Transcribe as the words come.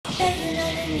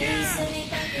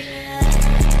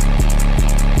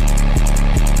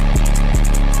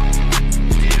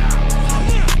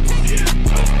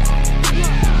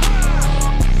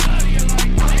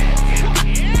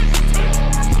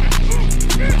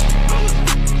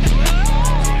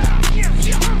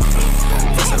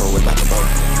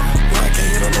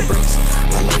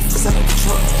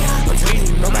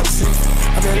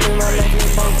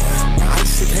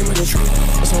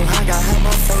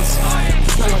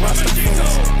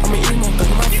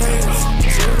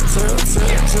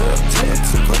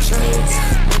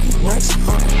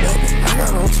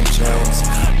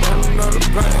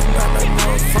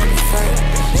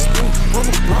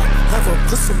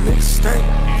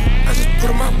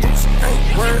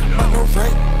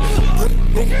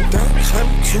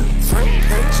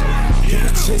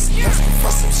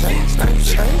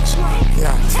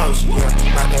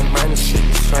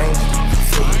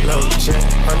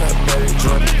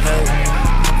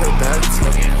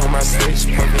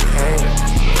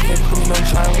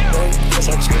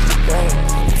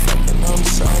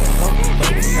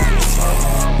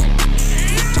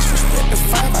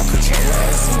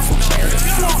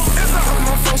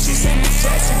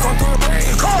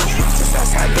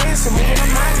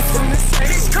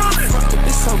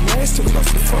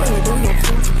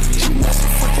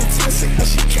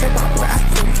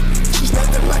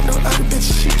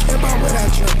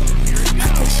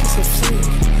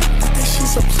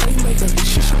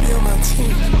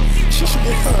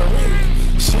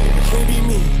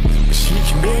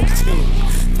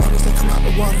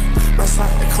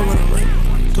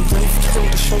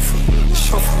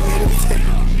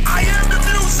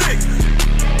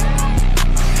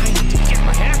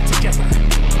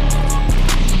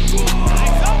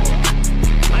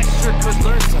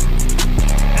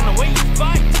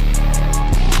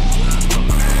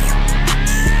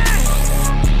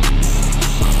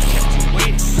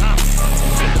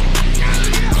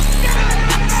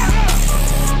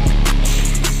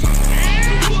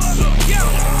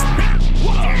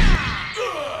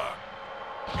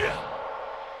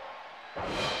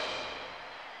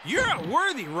You're a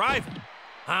worthy rival.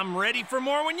 I'm ready for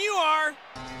more when you are.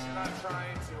 You're not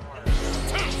trying too hard.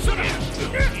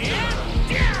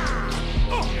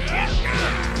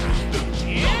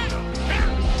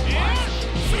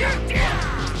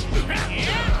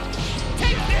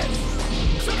 Take this!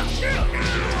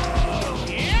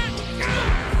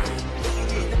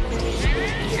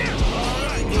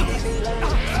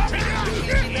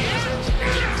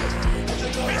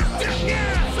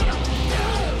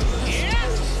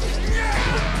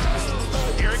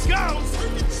 Here it goes!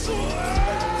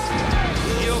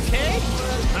 You okay?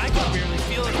 I can barely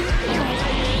feel it.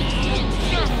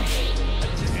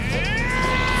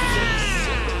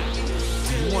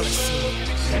 Do you want to see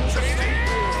interesting?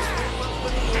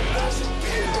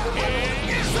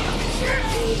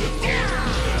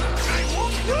 I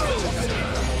won't lose!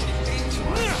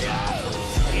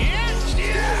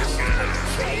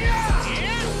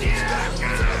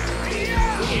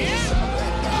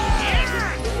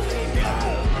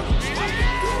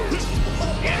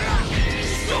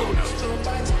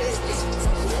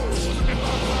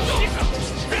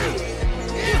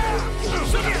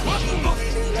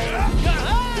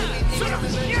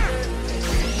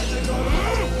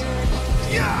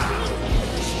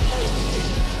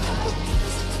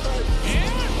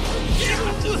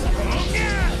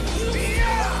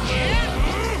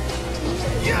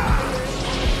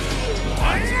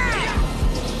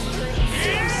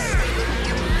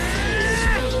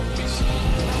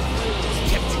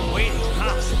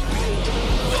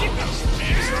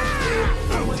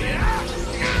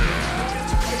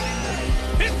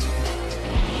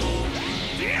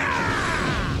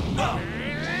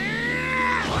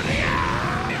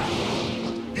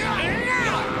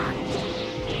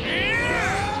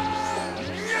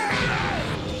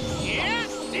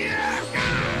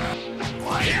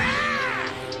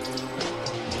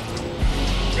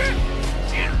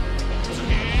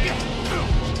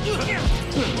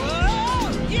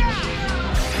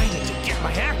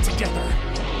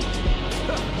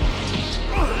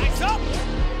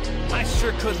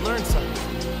 Sure could learn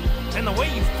something. And the way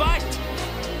you fight.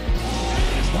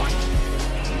 What?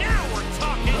 Now we're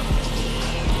talking.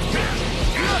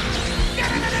 You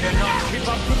cannot keep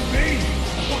up with me.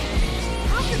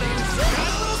 How can I say a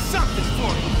little something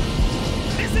for you?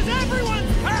 This is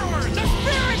everyone's power, the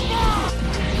spirit bomb.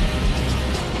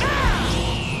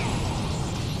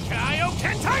 Kaio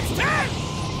 10 times 10.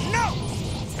 No,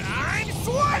 times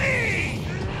 20.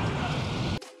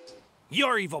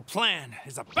 Your evil plan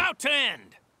is about to end!